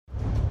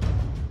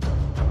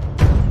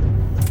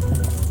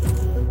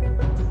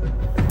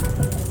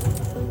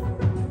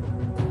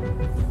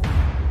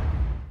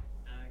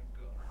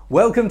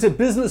Welcome to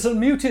Business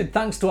Unmuted,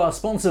 thanks to our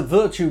sponsor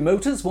Vertu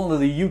Motors, one of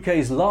the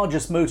UK's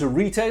largest motor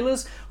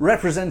retailers,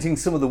 representing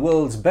some of the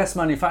world's best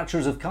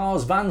manufacturers of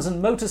cars, vans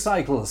and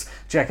motorcycles.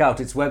 Check out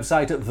its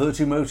website at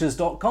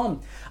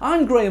vertumotors.com.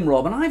 I'm Graham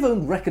Robb and I've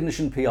owned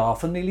Recognition PR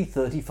for nearly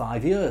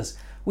 35 years.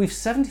 We've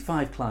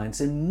 75 clients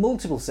in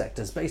multiple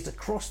sectors based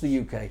across the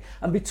UK,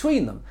 and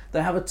between them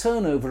they have a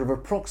turnover of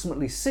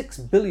approximately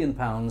 £6 billion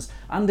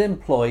and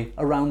employ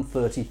around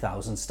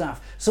 30,000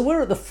 staff. So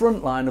we're at the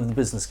front line of the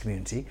business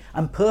community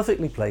and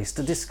perfectly placed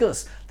to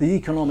discuss the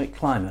economic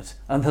climate,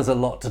 and there's a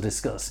lot to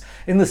discuss.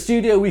 In the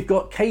studio we've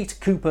got Kate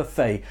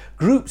Cooper-Fay,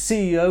 Group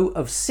CEO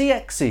of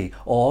CXC,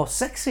 or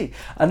Sexy,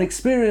 an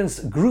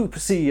experienced Group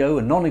CEO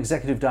and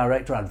non-executive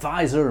director,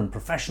 advisor and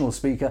professional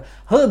speaker.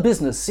 Her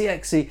business,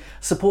 CXC,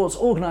 supports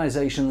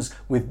organisations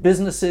with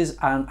businesses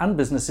and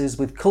businesses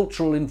with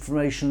cultural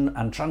information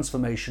and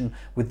transformation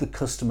with the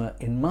customer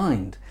in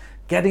mind.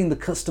 Getting the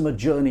customer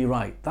journey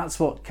right, that's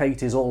what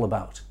Kate is all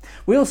about.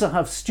 We also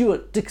have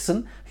Stuart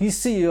Dixon. He's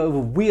CEO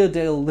of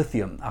Weardale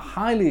Lithium, a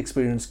highly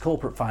experienced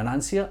corporate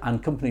financier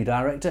and company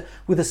director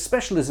with a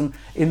specialism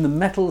in the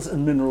metals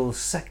and minerals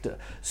sector.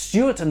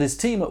 Stuart and his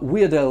team at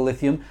Weardale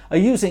Lithium are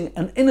using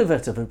an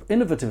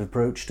innovative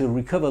approach to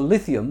recover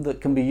lithium that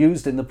can be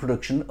used in the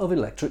production of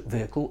electric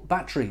vehicle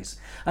batteries.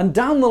 And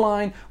down the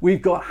line,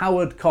 we've got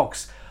Howard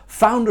Cox,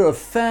 founder of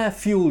Fair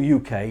Fuel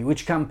UK,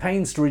 which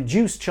campaigns to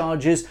reduce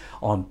charges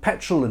on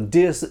petrol and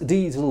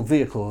diesel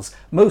vehicles,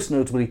 most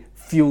notably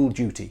fuel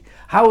duty.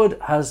 Howard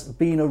has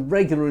been a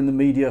regular in the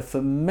media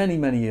for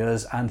many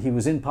years, and he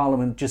was in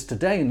Parliament just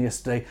today and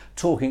yesterday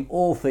talking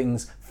all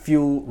things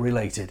fuel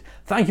related.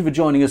 Thank you for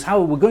joining us.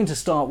 Howard, we're going to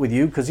start with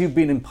you because you've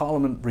been in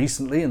Parliament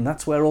recently and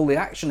that's where all the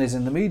action is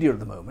in the media at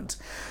the moment.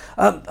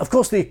 Of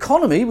course, the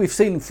economy, we've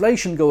seen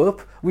inflation go up,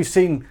 we've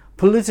seen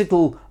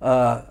political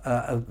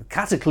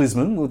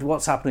cataclysm with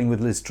what's happening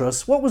with Liz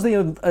Truss. What was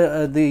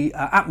the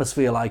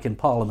atmosphere like in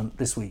Parliament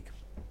this week?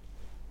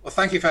 Well,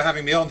 thank you for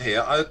having me on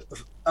here.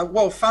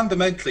 Well,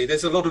 fundamentally,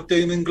 there's a lot of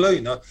doom and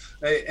gloom.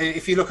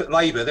 If you look at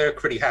Labour, they're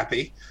pretty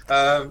happy,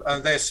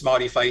 and they're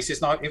smiley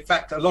faces. Now, in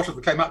fact, a lot of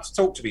them came up to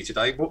talk to me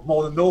today,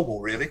 more than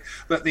normal, really.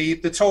 But the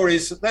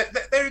Tories,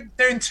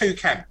 they're in two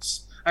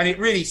camps. And it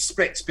really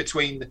splits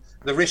between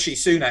the Rishi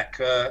Sunak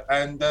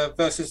and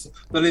versus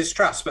the Liz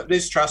Truss. But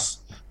Liz Truss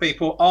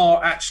people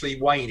are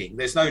actually waning.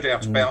 There's no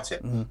doubt about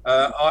it.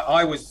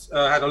 I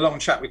had a long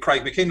chat with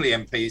Craig McKinley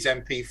MP, he's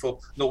MP for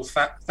North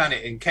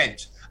Thanet in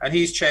Kent, and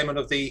he's chairman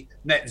of the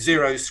Net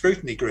Zero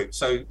Scrutiny Group,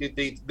 so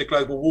the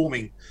global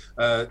warming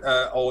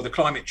or the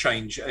climate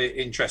change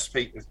interest,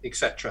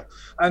 etc.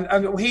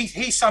 And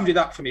he summed it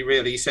up for me,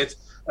 really. He said,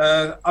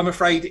 I'm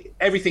afraid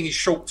everything is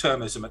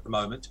short-termism at the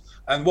moment.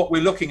 And what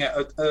we're looking at,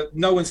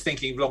 no one's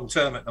thinking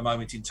long-term at the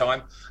moment in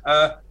time.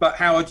 But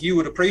Howard, you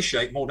would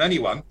appreciate more than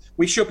anyone,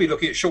 we should be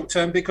looking at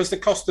short-term because the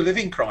cost of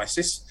living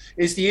crisis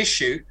is the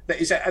issue that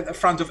is at the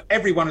front of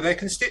every one of their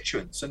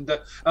constituents. And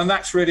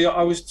that's really what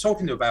I was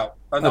talking about.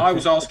 And okay. I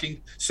was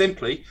asking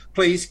simply,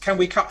 please, can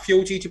we cut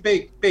fuel duty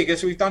big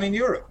as we've done in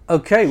Europe?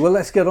 Okay, well,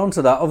 let's get on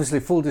to that. Obviously,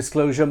 full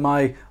disclosure,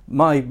 my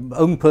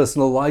own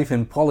personal life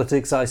in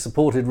politics, I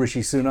supported Rishi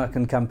Sunak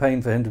and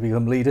campaigned for him to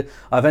become leader.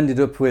 I've ended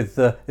up with,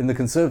 in the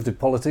Conservative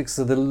politics,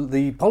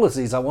 the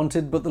policies I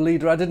wanted, but the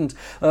leader I didn't.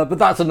 But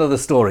that's another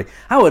story.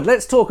 Howard,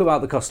 let's talk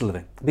about the cost of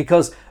living,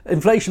 because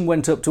inflation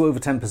went up to over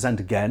 10%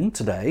 again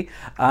today,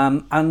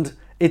 and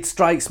it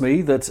strikes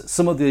me that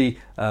some of the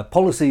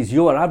policies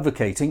you are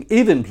advocating,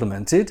 if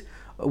implemented,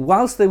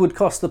 whilst they would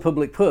cost the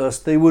public purse,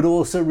 they would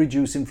also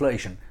reduce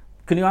inflation.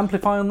 Can you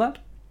amplify on that?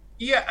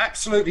 Yeah,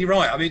 absolutely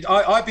right. I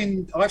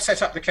mean, I've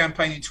set up the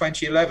campaign in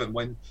 2011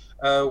 when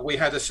we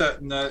had a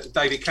certain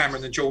David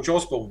Cameron and George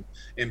Osborne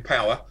in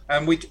power,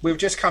 and we were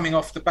just coming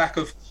off the back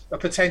of a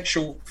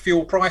potential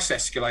fuel price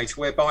escalator,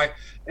 whereby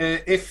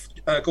if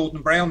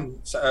Gordon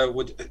Brown's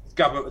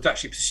government would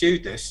actually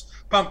pursued this,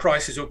 pump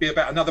prices would be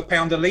about another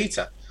 £1 a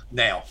litre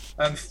now.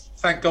 And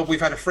thank God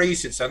we've had a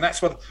freeze since then.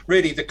 That's what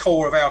really the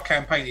core of our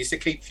campaign is, to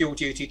keep fuel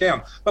duty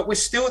down. But we're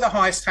still the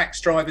highest tax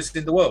drivers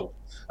in the world.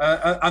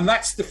 And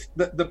that's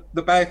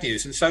the bad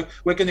news. And so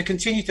we're going to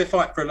continue to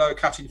fight for a lower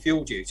cut in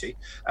fuel duty.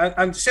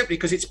 And simply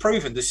because it's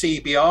proven, the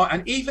CBR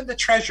and even the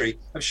Treasury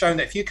have shown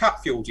that if you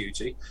cut fuel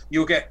duty,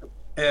 you'll get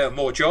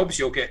more jobs,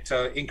 you'll get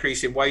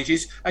increase in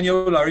wages, and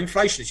you'll lower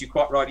inflation, as you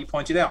quite rightly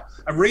pointed out.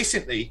 And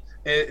recently,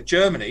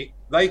 Germany,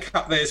 they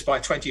cut theirs by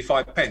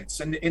 25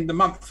 pence. And in the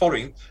month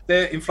following,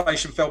 their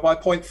inflation fell by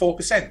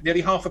 0.4%,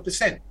 nearly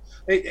 0.5%.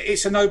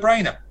 It's a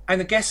no-brainer.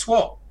 And guess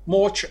what?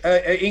 More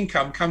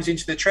income comes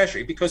into the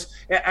Treasury because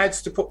it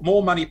adds to put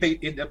more money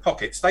in their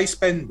pockets. They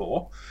spend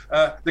more.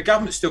 The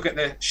government still get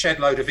their shed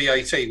load of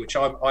VAT, which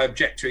I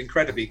object to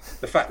incredibly,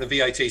 the fact that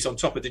VAT is on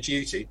top of the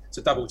duty. It's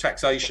a double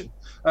taxation.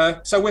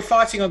 So we're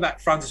fighting on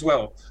that front as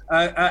well.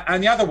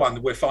 And the other one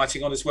that we're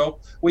fighting on as well,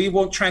 we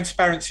want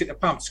transparency at the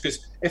pumps,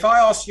 because if I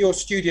ask your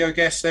studio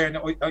guests there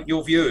and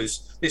your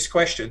viewers this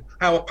question,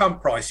 how are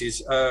pump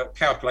prices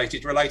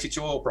calculated related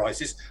to oil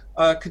prices,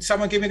 could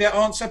someone give me their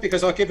answer?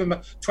 Because I'll give them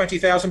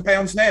 £20,000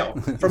 £1,000 now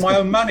from my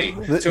own money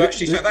to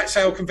actually. So that's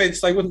how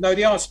convinced they wouldn't know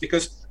the answer.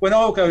 Because when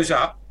oil goes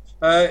up,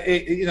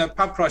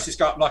 pump prices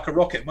go up like a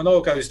rocket. When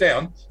oil goes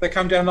down, they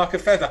come down like a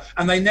feather,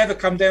 and they never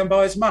come down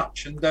by as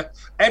much. And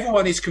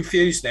everyone is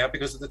confused now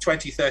because of the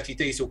 2030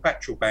 diesel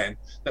petrol ban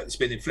that's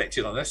been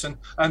inflicted on us.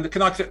 And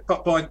can I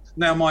put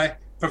now my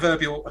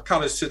proverbial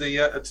colours to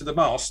the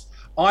mast?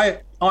 I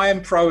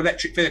am pro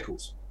electric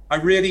vehicles. I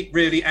really,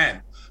 really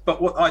am.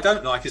 But what I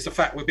don't like is the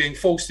fact we're being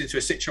forced into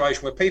a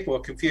situation where people are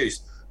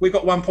confused. We've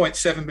got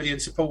 1.7 million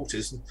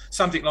supporters, and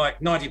something like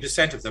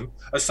 90% of them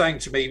are saying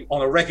to me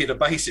on a regular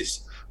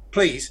basis,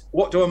 please,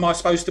 what am I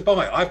supposed to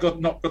buy? I've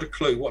not got a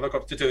clue what I've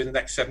got to do in the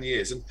next 7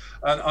 years. And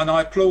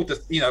I applaud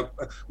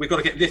we've got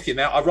to get lithium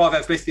out. I'd rather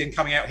have lithium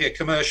coming out here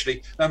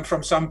commercially than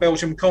from some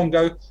Belgian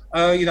Congo,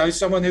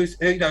 someone who's,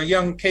 a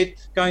young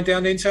kid going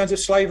down in terms of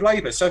slave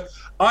labour. So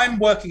I'm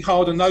working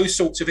hard on those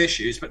sorts of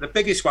issues. But the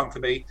biggest one for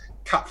me,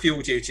 cut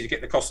fuel duty to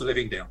get the cost of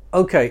living down.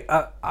 Okay,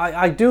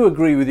 I do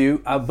agree with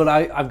you, but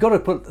I've got to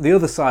put the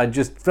other side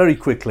just very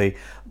quickly.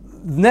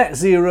 Net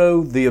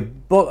zero, the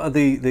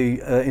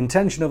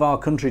intention of our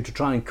country to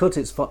try and cut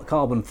its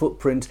carbon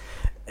footprint,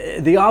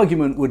 the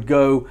argument would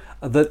go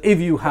that if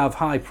you have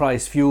high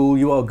price fuel,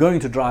 you are going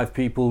to drive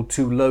people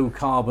to low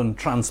carbon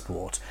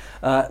transport.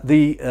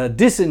 The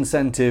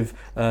disincentive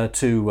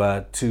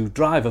to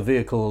drive a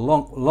vehicle a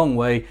long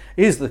way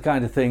is the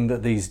kind of thing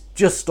that these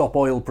Just Stop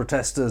Oil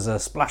protesters are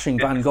splashing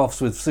Van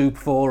Goghs with soup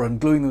for and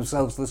gluing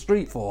themselves to the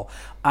street for.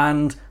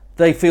 And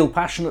they feel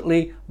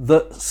passionately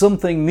that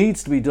something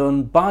needs to be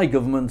done by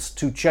governments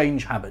to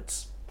change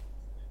habits.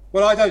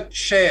 Well, I don't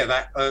share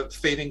that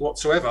feeling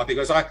whatsoever,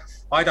 because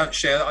I don't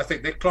share that. I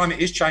think the climate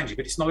is changing,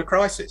 but it's not a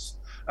crisis.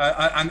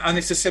 And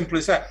it's as simple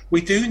as that.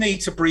 We do need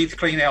to breathe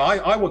clean air.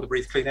 I want to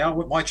breathe clean air. I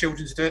want my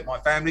children to do it, my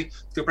family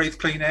to breathe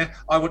clean air.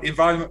 I want the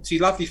environment to be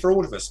lovely for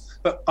all of us.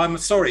 But I'm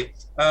sorry,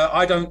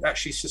 I don't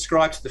actually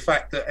subscribe to the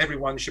fact that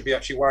everyone should be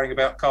actually worrying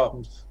about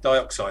carbon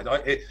dioxide.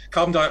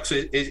 Carbon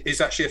dioxide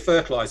is actually a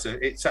fertiliser.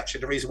 It's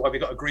actually the reason why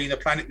we've got a greener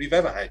planet we've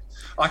ever had.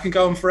 I can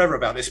go on forever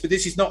about this, but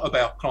this is not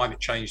about climate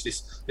change,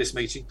 this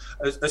meeting.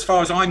 As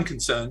far as I'm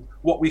concerned,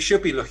 what we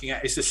should be looking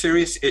at is the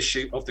serious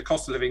issue of the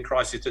cost of living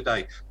crisis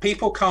today.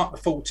 People can't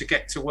afford to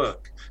get to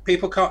work.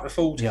 People can't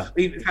afford,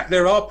 in fact,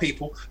 there are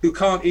people who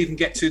can't even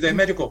get to their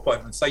medical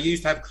appointments. They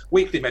used to have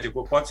weekly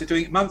medical appointments, they're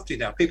doing it monthly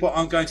now. People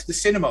aren't going to the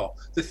cinema,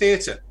 the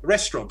theatre, the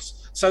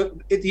restaurants. So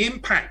the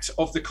impact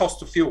of the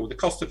cost of fuel, the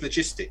cost of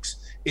logistics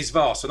is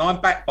vast. And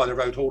I'm backed by the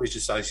Road Haulage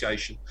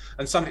Association,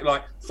 and something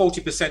like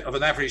 40% of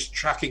an average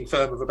trucking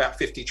firm of about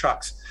 50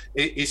 trucks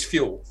is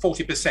fuel.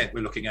 40%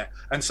 we're looking at.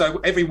 And so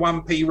every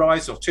 1p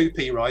rise or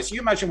 2p rise,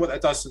 you imagine what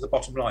that does to the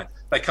bottom line.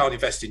 They can't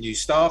invest in new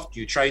staff,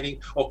 new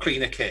training, or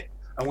cleaner kit.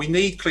 And we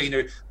need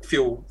cleaner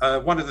fuel.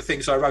 One of the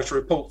things, I wrote a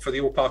report for the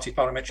All-Party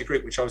Parliamentary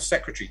Group, which I was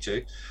secretary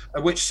to,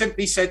 which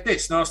simply said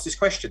this, and asked this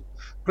question: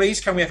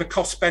 please, can we have a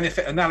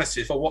cost-benefit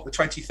analysis of what the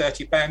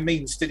 2030 ban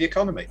means to the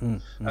economy?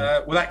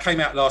 Well, that came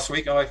out last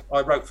week.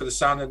 I wrote for The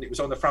Sun, and it was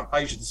on the front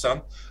page of The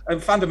Sun.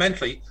 And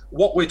fundamentally,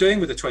 what we're doing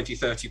with the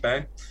 2030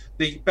 ban,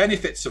 the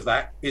benefits of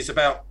that is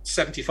about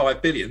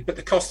 75 billion, but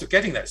the cost of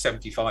getting that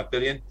 75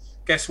 billion,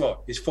 guess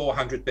what, is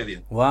 400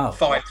 billion. Wow.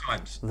 5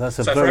 times. That's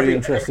a very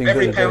interesting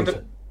bit of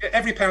data.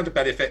 Every pound of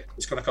benefit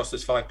is going to cost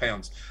us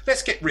 £5.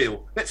 Let's get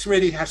real. Let's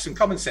really have some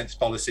common sense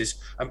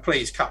policies, and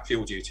please cut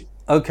fuel duty.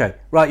 Okay,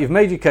 right. You've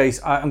made your case.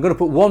 I'm going to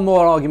put one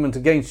more argument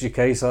against your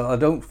case. I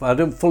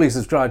don't fully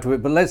subscribe to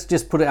it, but let's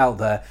just put it out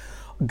there.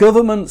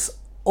 Governments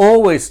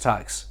always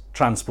tax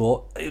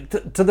transport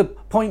to the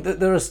point that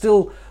there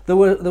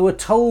were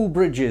toll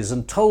bridges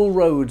and toll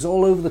roads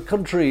all over the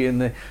country in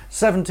the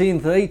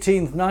 17th,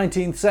 18th,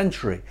 19th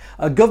century.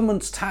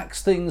 Governments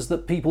tax things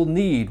that people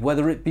need,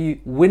 whether it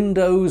be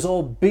windows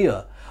or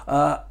beer.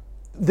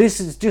 This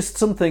is just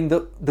something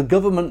that the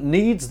government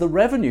needs the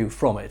revenue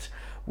from it.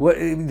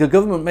 The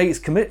government makes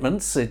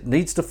commitments. It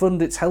needs to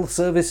fund its health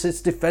service,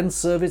 its defence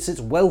service, its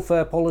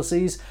welfare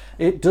policies.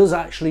 It does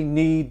actually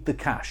need the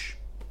cash.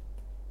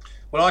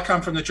 Well, I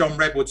come from the John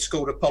Redwood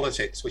School of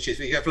Politics, which is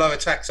if you have lower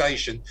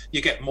taxation,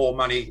 you get more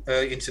money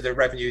into the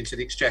revenue, into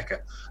the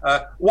exchequer.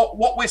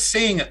 What we're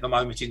seeing at the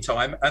moment in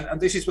time, and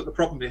this is what the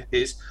problem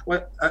is,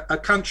 we're a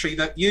country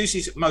that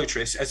uses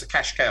motorists as a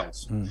cash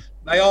cows.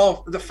 They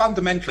are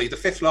fundamentally the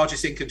fifth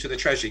largest income to the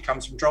Treasury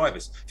comes from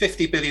drivers,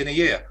 50 billion a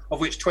year, of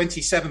which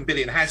 27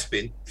 billion has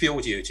been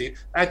fuel duty.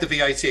 Add the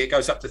VAT, it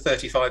goes up to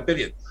 35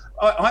 billion.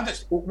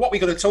 What we're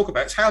going to talk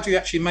about is how do you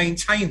actually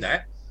maintain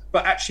that,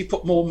 but actually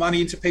put more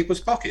money into people's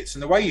pockets.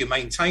 And the way you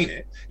maintain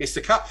it is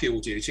to cut fuel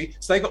duty,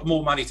 so they've got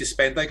more money to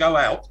spend, they go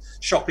out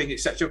shopping,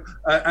 etc.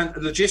 And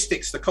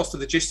logistics, the cost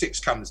of logistics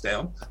comes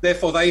down,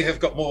 therefore they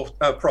have got more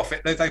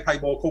profit, they pay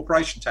more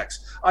corporation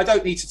tax. I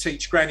don't need to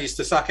teach grannies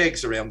to suck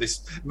eggs around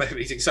this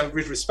meeting, so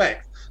with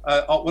respect,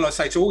 what I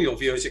say to all your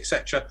viewers,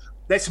 etc.,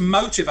 let's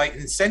motivate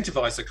and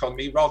incentivise the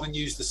economy rather than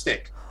use the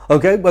stick.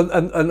 Okay, well,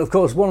 and of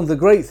course, one of the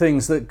great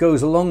things that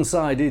goes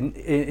alongside in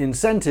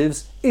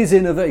incentives is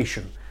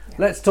innovation.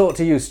 Let's talk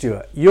to you,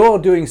 Stuart. You're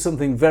doing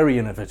something very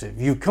innovative.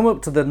 You've come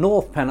up to the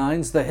North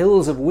Pennines, the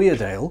hills of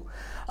Weardale,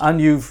 and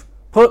you've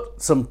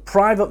put some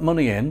private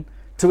money in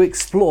to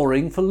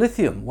exploring for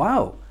lithium.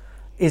 Wow.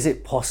 Is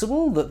it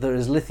possible that there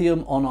is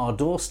lithium on our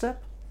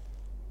doorstep?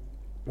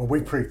 Well,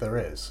 we've proved there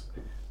is.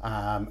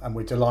 And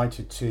we're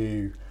delighted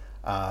to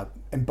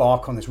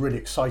embark on this really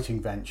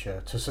exciting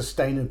venture to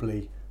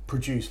sustainably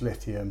produce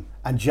lithium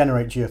and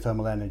generate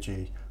geothermal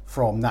energy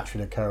from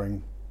naturally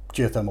occurring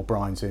geothermal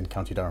brines in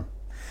County Durham.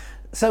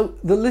 So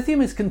the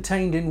lithium is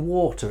contained in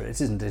water,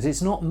 isn't it?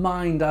 It's not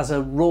mined as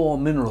a raw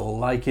mineral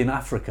like in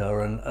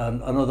Africa and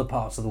other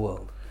parts of the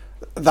world.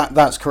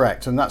 That's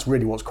correct, and that's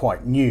really what's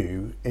quite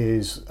new,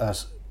 is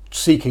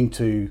seeking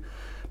to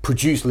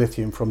produce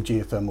lithium from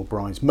geothermal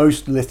brines.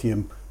 Most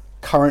lithium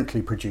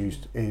currently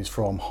produced is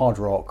from hard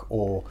rock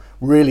or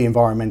really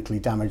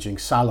environmentally damaging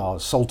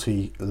salars,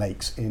 salty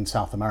lakes in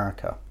South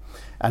America.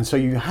 And so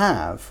you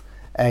have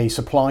a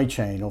supply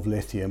chain of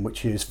lithium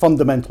which is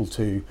fundamental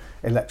to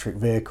electric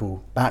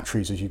vehicle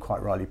batteries, as you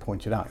quite rightly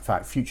pointed out. In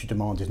fact, future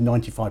demand is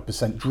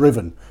 95%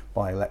 driven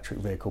by electric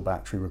vehicle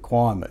battery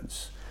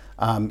requirements.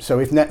 So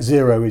if net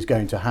zero is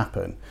going to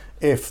happen,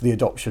 if the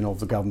adoption of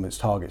the government's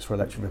targets for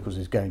electric vehicles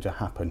is going to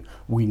happen,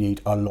 we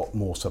need a lot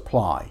more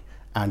supply,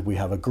 and we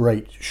have a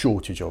great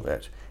shortage of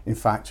it. In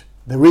fact,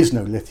 there is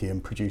no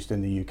lithium produced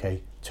in the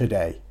UK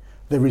today.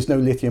 There is no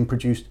lithium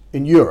produced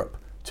in Europe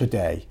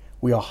today.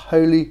 We are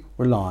wholly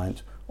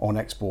reliant on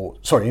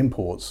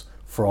imports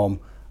from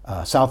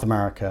South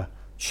America,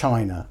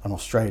 China and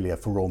Australia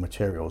for raw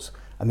materials.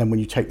 And then when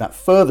you take that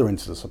further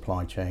into the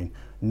supply chain,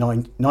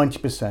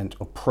 90%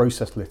 of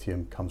processed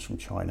lithium comes from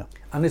China.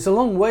 And it's a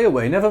long way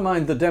away, never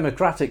mind the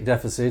democratic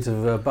deficit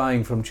of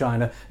buying from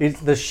China.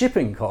 The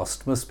shipping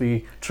cost must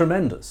be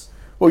tremendous.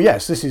 Well,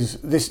 yes, this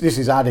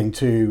is adding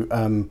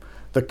to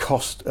the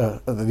cost,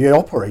 the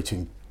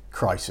operating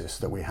crisis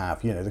that we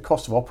have. You know, the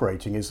cost of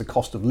operating is the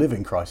cost of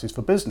living crisis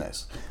for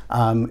business.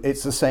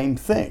 It's the same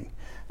thing.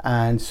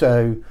 And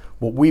so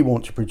what we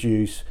want to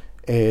produce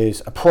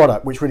is a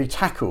product which really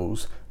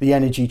tackles the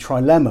energy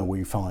trilemma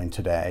we find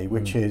today,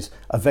 which is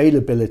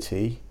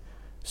availability,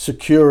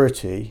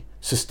 security,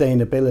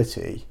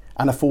 sustainability,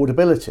 and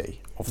affordability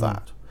of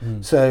that.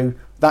 So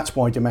that's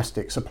why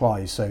domestic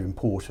supply is so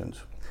important.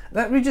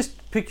 Let me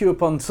just pick you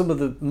up on some of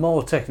the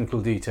more technical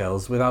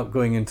details without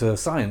going into a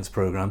science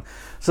programme.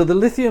 So the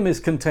lithium is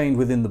contained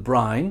within the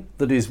brine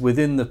that is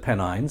within the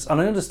Pennines,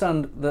 and I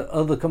understand that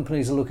other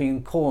companies are looking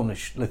in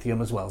Cornish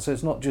lithium as well, so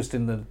it's not just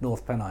in the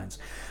North Pennines.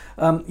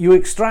 You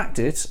extract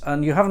it,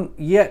 and you haven't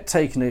yet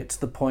taken it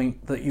to the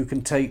point that you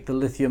can take the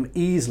lithium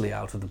easily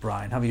out of the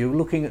brine, have you?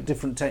 Looking at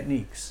different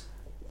techniques.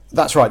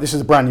 That's right. This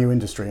is a brand new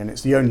industry, and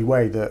it's the only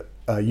way that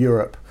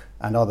Europe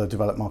and other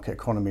developed market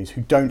economies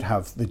who don't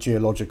have the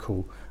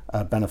geological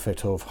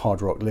benefit of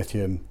hard rock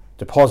lithium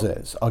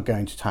deposits are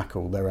going to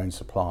tackle their own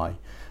supply.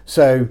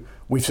 So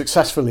we've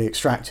successfully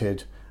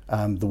extracted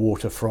the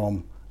water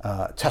from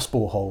test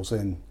boreholes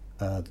in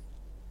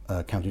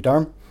County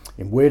Durham,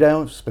 in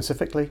Weardale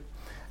specifically,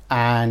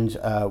 and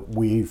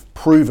we've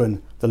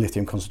proven the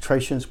lithium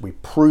concentrations,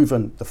 we've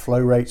proven the flow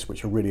rates,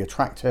 which are really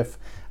attractive,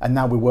 and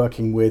now we're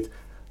working with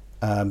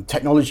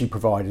technology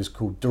providers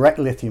called direct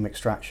lithium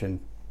extraction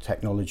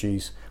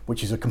technologies,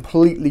 which is a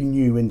completely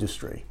new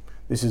industry.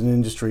 This is an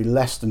industry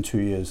less than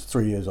 3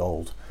 years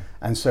old.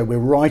 And so we're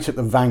right at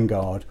the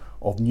vanguard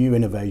of new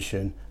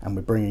innovation, and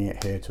we're bringing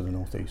it here to the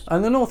Northeast.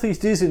 And the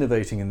Northeast is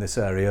innovating in this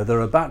area.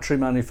 There are battery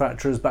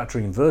manufacturers,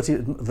 battery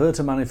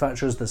inverter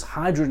manufacturers, there's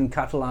hydrogen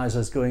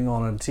catalyzers going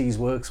on in Tees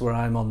Works where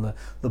I'm on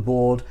the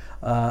board,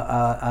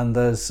 and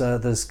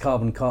there's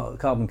carbon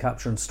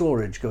capture and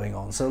storage going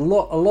on. So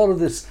a lot of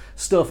this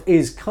stuff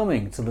is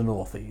coming to the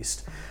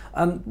Northeast.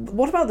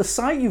 What about the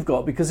site you've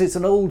got? Because it's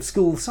an old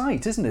school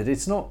site, isn't it?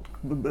 It's not,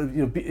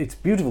 it's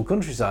beautiful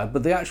countryside,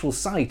 but the actual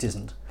site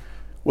isn't.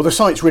 Well, the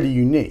site's really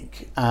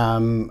unique.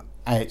 We're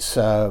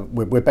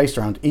based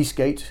around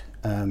Eastgate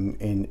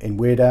in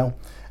Weardale,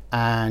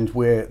 and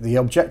the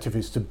objective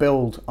is to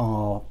build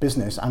our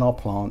business and our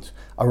plant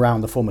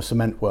around the former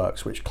cement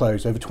works, which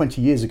closed over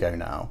 20 years ago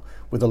now,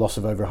 with a loss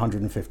of over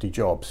 150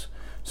 jobs.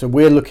 So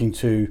we're looking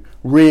to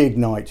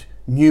reignite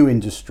new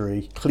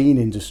industry, clean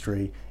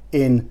industry,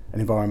 in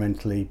an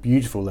environmentally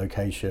beautiful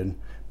location,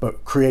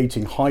 but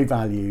creating high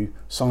value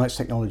science,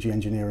 technology,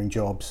 engineering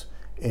jobs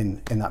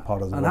in that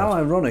part of the world. And how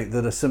ironic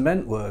that a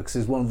cement works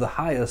is one of the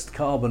highest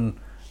carbon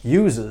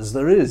users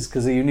there is,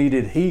 because you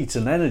needed heat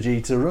and energy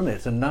to run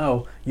it, and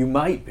now you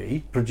might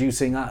be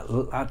producing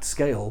at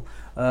scale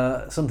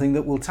something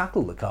that will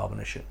tackle the carbon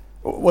issue.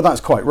 Well,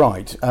 that's quite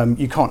right.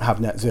 You can't have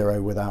net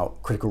zero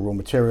without critical raw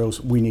materials.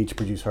 We need to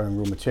produce our own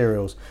raw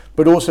materials,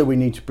 but also we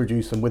need to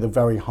produce them with a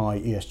very high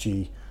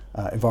ESG,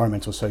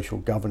 environmental, social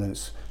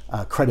governance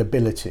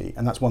credibility,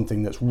 and that's one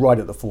thing that's right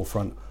at the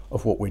forefront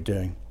of what we're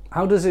doing.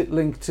 How does it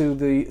link to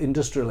the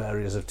industrial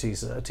areas of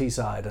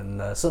Teesside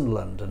and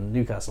Sunderland and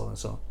Newcastle and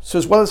so on? So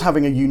as well as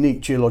having a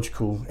unique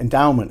geological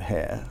endowment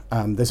here,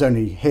 there's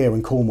only here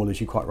in Cornwall, as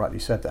you quite rightly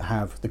said, that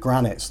have the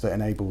granites that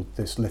enable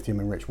this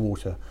lithium-enriched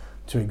water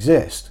to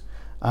exist.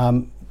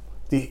 We're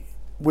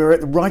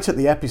right at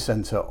the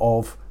epicenter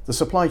of the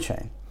supply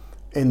chain.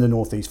 in the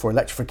northeast for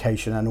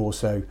electrification and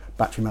also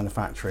battery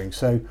manufacturing.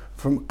 So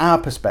from our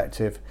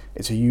perspective,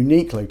 it's a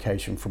unique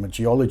location from a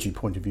geology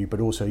point of view, but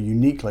also a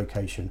unique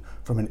location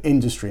from an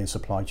industry and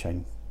supply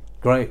chain.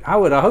 Great.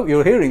 Howard, I hope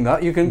you're hearing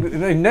that. You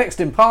can, next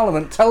in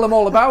Parliament, tell them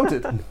all about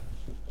it.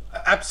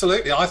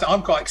 Absolutely.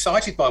 I'm quite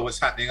excited by what's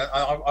happening.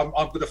 I'm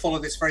going to follow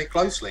this very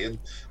closely. And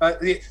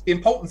the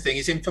important thing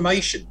is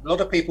information. A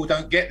lot of people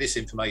don't get this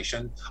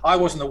information. I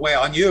wasn't aware.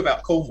 I knew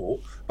about Cornwall,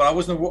 but I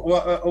wasn't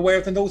aware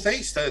of the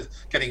Northeast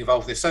getting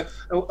involved with this.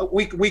 So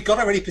we've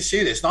got to really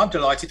pursue this. And I'm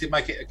delighted to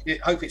make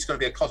it. Hopefully it's going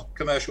to be a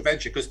commercial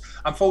venture, because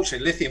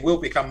unfortunately lithium will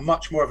become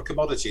much more of a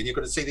commodity, and you're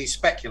going to see these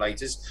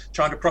speculators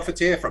trying to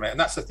profiteer from it. And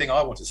that's the thing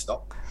I want to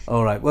stop.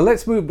 All right. Well,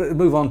 let's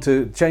move on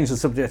to change the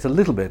subject a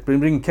little bit. We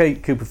bring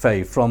Kate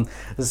Cooper-Fay from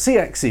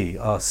CXE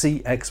or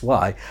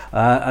CXY,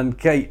 and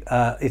Kate,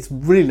 it's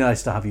really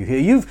nice to have you here.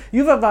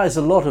 You've advised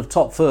a lot of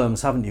top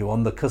firms, haven't you,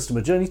 on the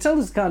customer journey? Tell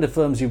us the kind of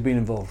firms you've been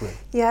involved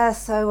with. Yeah,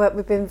 so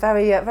we've been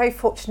very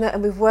fortunate,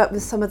 and we've worked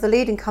with some of the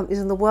leading companies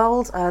in the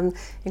world,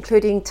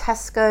 including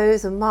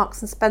Tesco's and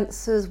Marks and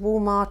Spencer's,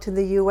 Walmart in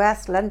the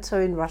US, Lento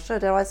in Russia,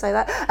 dare I say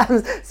that?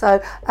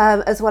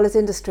 As well as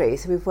industry.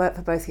 So we've worked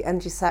for both the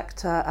energy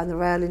sector and the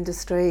rail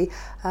industry,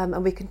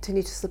 and we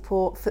continue to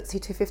support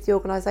FTSE 250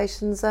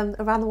 organisations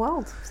around the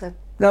world. So.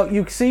 Now,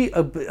 you see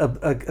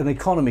an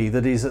economy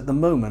that is at the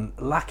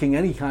moment lacking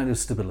any kind of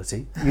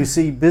stability. You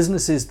see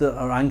businesses that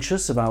are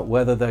anxious about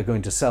whether they're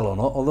going to sell or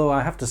not, although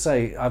I have to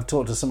say I've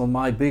talked to some of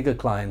my bigger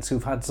clients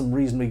who've had some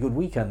reasonably good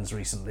weekends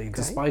recently,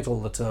 despite all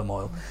the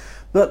turmoil.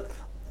 But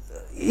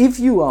if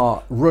you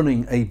are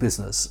running a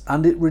business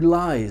and it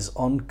relies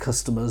on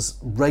customers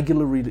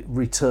regularly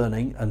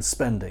returning and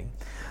spending,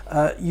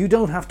 you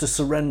don't have to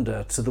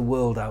surrender to the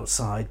world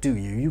outside, do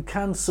you? You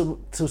can,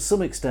 to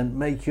some extent,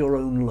 make your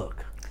own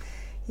luck.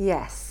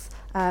 Yes.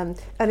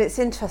 And it's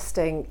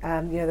interesting,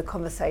 the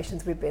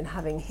conversations we've been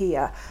having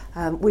here.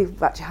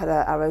 We've actually had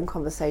our own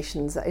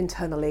conversations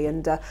internally,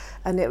 and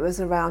it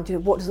was around,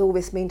 what does all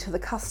this mean to the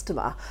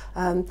customer?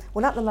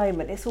 Well, at the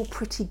moment, it's all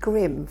pretty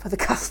grim for the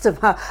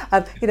customer.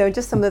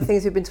 Just some of the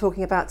things we've been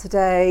talking about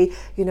today.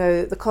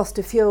 The cost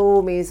of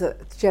fuel means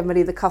that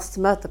generally the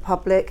customer, the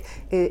public,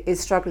 is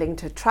struggling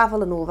to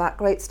travel and all that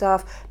great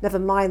stuff. Never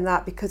mind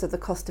that, because of the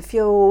cost of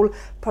fuel,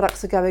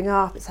 products are going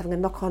up. It's having a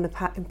knock-on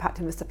impact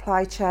in the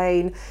supply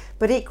chain.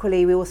 But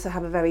equally, we also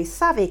have a very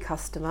savvy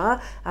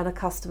customer, and a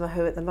customer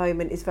who at the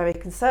moment is very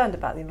concerned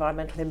about the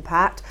environmental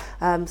impact.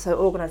 So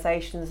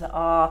organisations that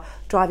are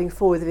driving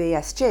forward with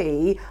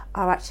ESG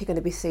are actually going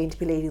to be seen to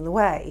be leading the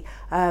way.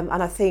 And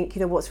I think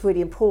what's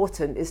really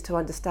important is to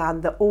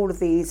understand that all of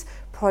these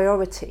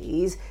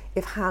priorities,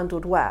 if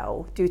handled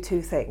well, do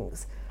two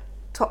things: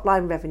 top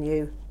line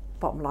revenue,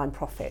 bottom line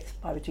profit,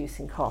 by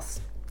reducing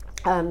costs.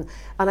 And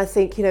I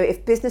think,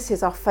 if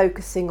businesses are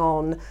focusing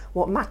on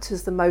what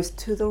matters the most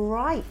to the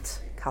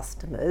right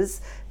customers,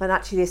 then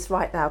actually this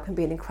right now can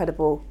be an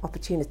incredible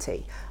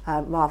opportunity,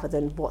 rather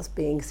than what's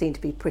being seen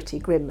to be pretty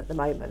grim at the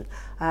moment.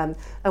 And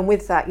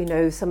with that,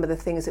 some of the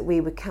things that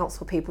we would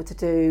counsel people to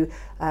do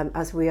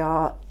as we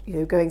are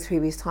going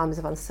through these times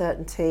of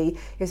uncertainty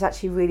is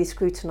actually really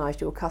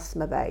scrutinise your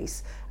customer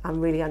base and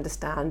really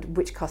understand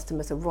which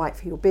customers are right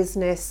for your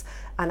business,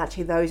 and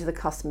actually those are the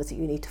customers that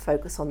you need to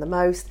focus on the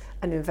most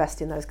and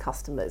invest in those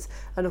customers.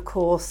 And of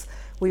course,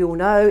 we all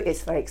know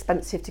it's very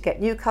expensive to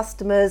get new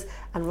customers,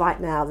 and right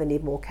now they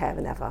need more care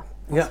than ever.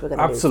 Yeah,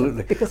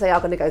 absolutely. Because they are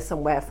going to go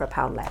somewhere for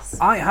 £1 less.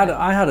 I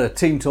had a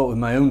team talk with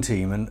my own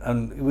team,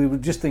 and we were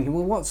just thinking,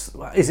 well,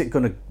 is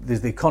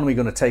the economy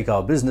going to take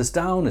our business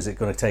down? Is it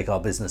going to take our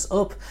business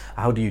up?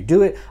 How do you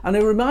do it? And I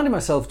reminded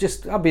myself,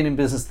 I've been in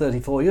business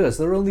 34 years.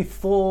 There are only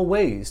 4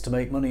 ways to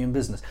make money in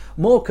business.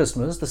 More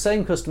customers, the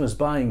same customers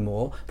buying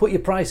more, put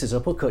your prices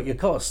up or cut your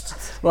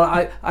costs. Well,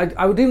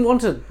 I didn't want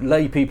to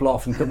lay people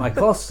off and cut my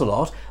costs a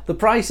lot. The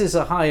prices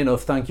are high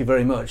enough, thank you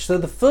very much. So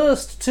the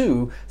first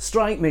 2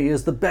 strike me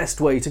as the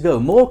best way to go: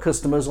 more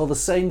customers or the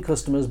same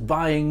customers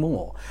buying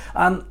more.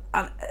 And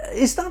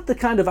is that the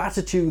kind of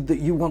attitude that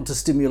you want to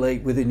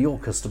stimulate within your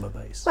customer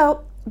base?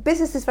 Well,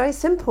 business is very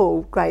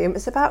simple, Graham.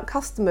 It's about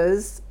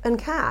customers and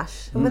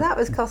cash. And without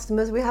those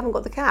customers, we haven't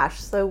got the cash.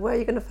 So where are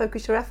you going to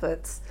focus your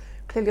efforts?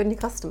 Clearly on your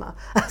customer.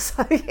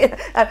 So,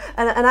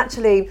 and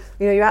actually,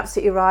 you're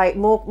absolutely right.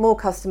 More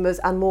customers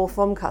and more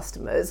from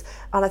customers.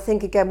 And I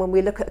think, again, when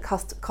we look at the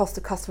cost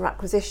of customer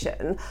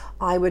acquisition,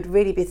 I would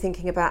really be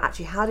thinking about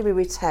actually how do we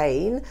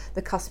retain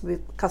the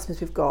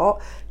customers we've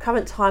got.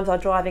 Current times are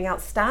driving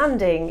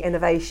outstanding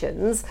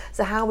innovations.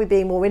 So how are we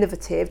being more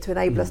innovative to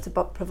enable us to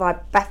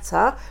provide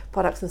better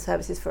products and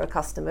services for our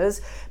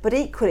customers? But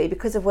equally,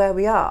 because of where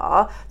we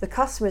are, the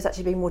customer is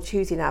actually being more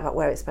choosy now about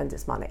where it spends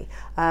its money.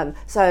 And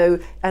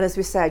as we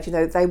we said,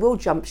 they will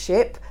jump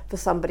ship for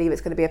somebody that's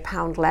going to be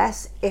 £1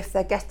 less if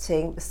they're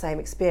getting the same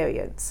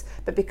experience.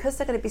 But because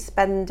they're going to be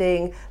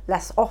spending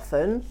less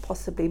often,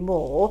 possibly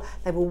more,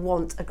 they will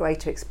want a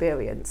greater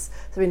experience.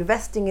 So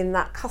investing in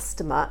that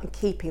customer and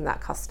keeping that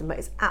customer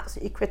is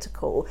absolutely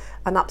critical,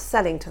 and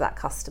upselling to that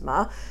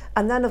customer.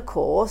 And then, of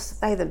course,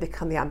 they then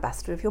become the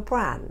ambassador of your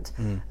brand.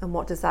 And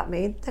what does that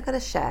mean? They're going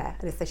to share.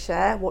 And if they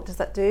share, what does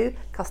that do?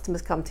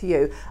 Customers come to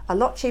you. A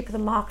lot cheaper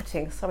than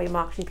marketing. Sorry,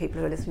 marketing people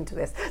who are listening to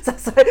this.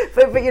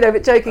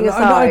 But joking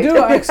aside.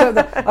 I accept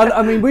that.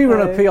 I mean, we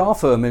run a PR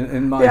firm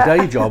in my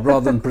day job.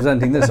 Rather than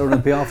presenting this, I run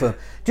a PR firm.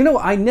 Do you know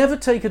what? I never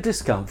take a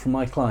discount from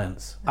my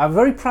clients. I'm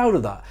very proud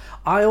of that.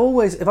 I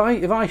always, if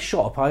I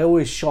shop, I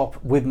always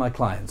shop with my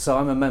clients. So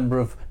I'm a member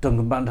of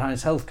Duncan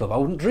Bantine's Health Club. I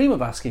wouldn't dream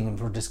of asking them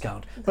for a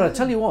discount. But I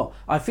tell you what,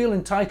 I feel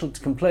entitled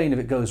to complain if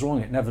it goes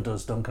wrong. It never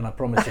does, Duncan, I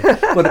promise you.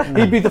 But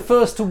he'd be the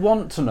first to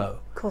want to know.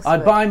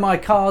 I'd buy my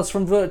cars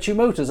from Virtue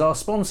Motors, our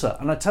sponsor,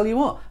 and I tell you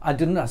what, I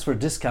didn't ask for a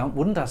discount,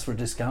 wouldn't ask for a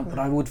discount, but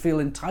I would feel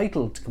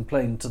entitled to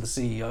complain to the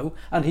CEO,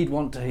 and he'd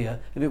want to hear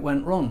if it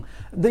went wrong.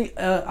 The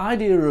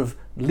idea of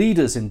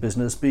leaders in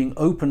business being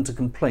open to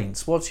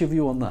complaints, what's your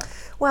view on that?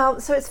 Well,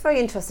 so it's very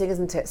interesting,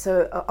 isn't it?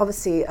 So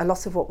obviously a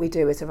lot of what we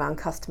do is around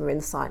customer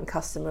insight and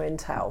customer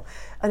intel,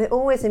 and it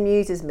always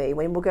amuses me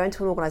when we're going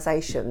to an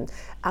organisation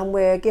and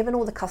we're given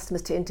all the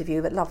customers to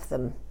interview that love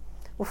them.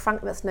 Well,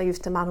 frankly, that's no use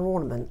to man or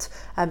ornament,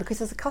 because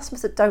there's the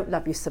customers that don't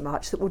love you so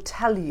much that will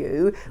tell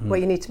you where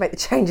you need to make the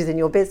changes in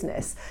your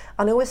business.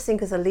 And I always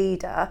think, as a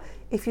leader,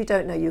 if you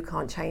don't know, you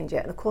can't change it.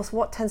 And of course,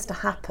 what tends to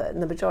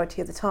happen the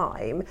majority of the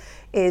time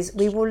is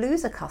we will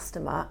lose a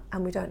customer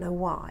and we don't know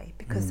why,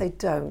 because they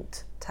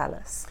don't tell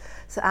us.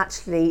 So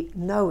actually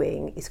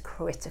knowing is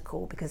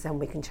critical, because then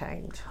we can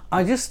change.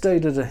 I just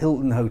stayed at a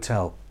Hilton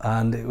hotel,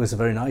 and it was a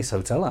very nice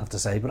hotel, I have to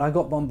say, but I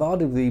got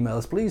bombarded with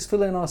emails. Please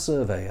fill in our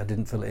survey. I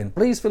didn't fill it in.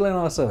 Please fill in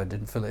our survey. I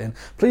didn't fill it in.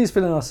 Please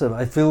fill in our survey.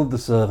 I filled the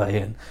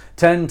survey in.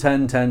 10,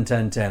 10, 10,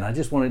 10, 10. I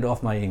just wanted it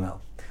off my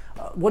email.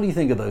 What do you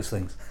think of those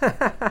things?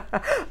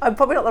 I'm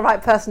probably not the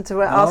right person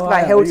to ask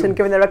about Hilton,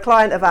 given they're a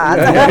client of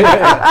ours.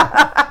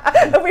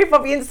 We've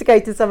probably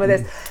instigated some of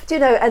this. Do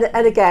you know,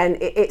 and again,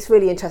 it's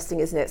really interesting,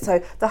 isn't it?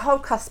 So the whole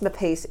customer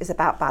piece is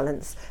about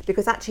balance,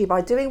 because actually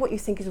by doing what you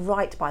think is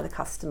right by the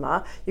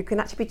customer, you can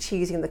actually be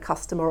cheesing the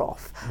customer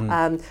off.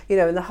 And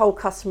the whole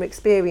customer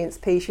experience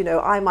piece,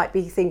 I might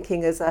be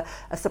thinking as a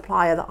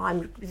supplier that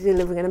I'm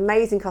delivering an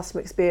amazing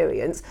customer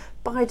experience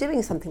by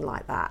doing something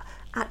like that.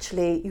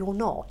 Actually, you're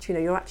not.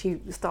 You're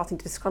actually starting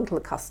to disgruntle a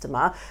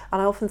customer.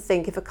 And I often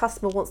think if a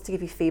customer wants to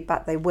give you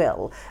feedback, they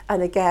will.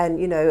 And again,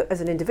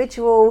 as an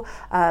individual,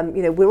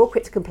 we're all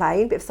quick to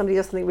complain, but if somebody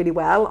does something really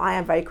well, I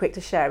am very quick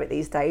to share it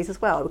these days as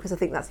well, because I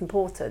think that's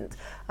important.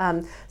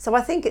 So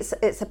I think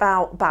it's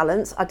about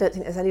balance. I don't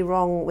think there's any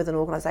wrong with an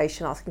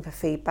organisation asking for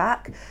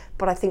feedback,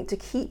 but I think to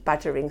keep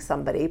badgering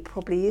somebody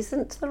probably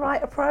isn't the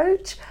right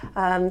approach.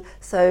 And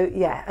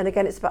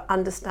again, it's about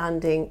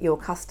understanding your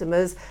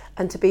customers.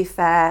 And to be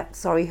fair,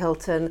 sorry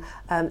Hilton,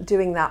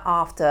 doing that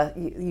after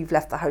you've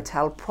left the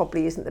hotel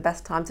probably isn't the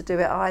best time to do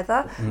it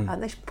either.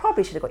 And they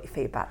probably should have got your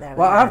feedback there.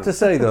 Well, I have to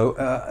say though,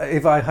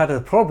 if I had a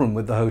problem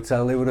with the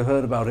hotel, they would have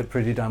heard about it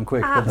pretty damn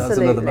quick. But that's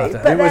another matter.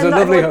 But it was a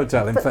lovely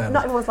hotel, in fairness.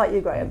 Not everyone's like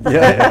you, Graham. No,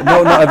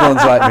 not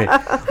everyone's like me.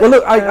 Well,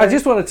 look, I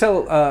just want to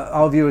tell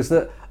our viewers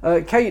that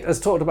Kate has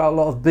talked about a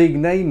lot of big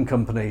name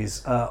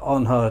companies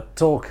on her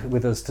talk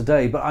with us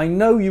today, but I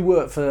know you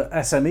work for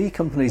SME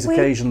companies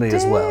occasionally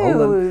as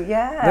well. And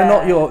they're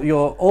not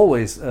your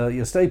always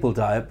your staple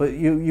diet, but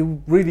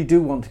you really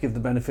do want to give the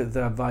benefit of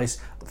their advice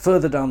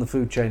further down the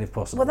food chain if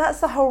possible. Well, that's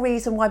the whole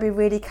reason why we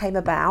really came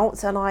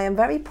about, and I am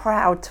very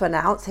proud to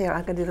announce here,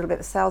 I'm going to do a little bit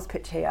of a sales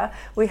pitch here,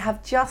 we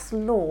have just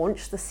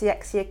launched the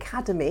CXC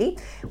Academy,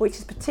 which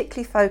is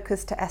particularly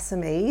focused to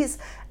SMEs,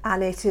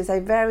 and it is a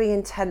very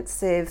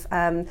intensive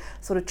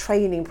sort of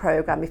training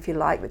program, if you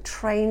like, that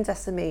trains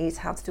SMEs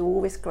how to do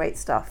all this great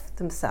stuff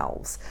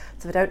themselves,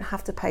 so they don't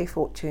have to pay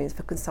fortunes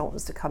for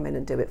consultants to come in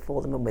and do it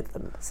for them and with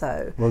them.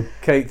 So, well,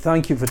 Kate,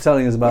 thank you for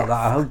telling us about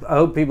that. I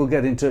hope people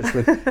get in touch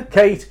with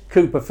Kate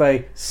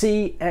Cooper-Fay,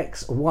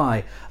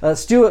 CXY.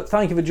 Stuart,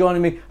 thank you for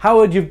joining me.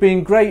 Howard, you've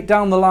been great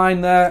down the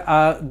line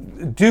there.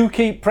 Do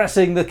keep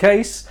pressing the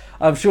case.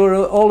 I'm sure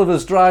all of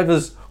us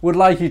drivers would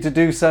like you to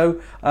do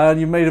so, and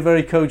you made a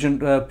very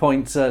cogent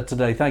point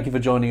today. Thank you for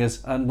joining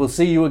us, and we'll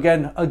see you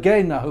again,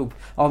 I hope,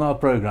 on our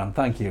programme.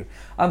 Thank you.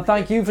 And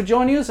thank you for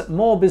joining us.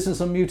 More Business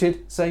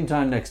Unmuted, same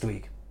time next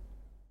week.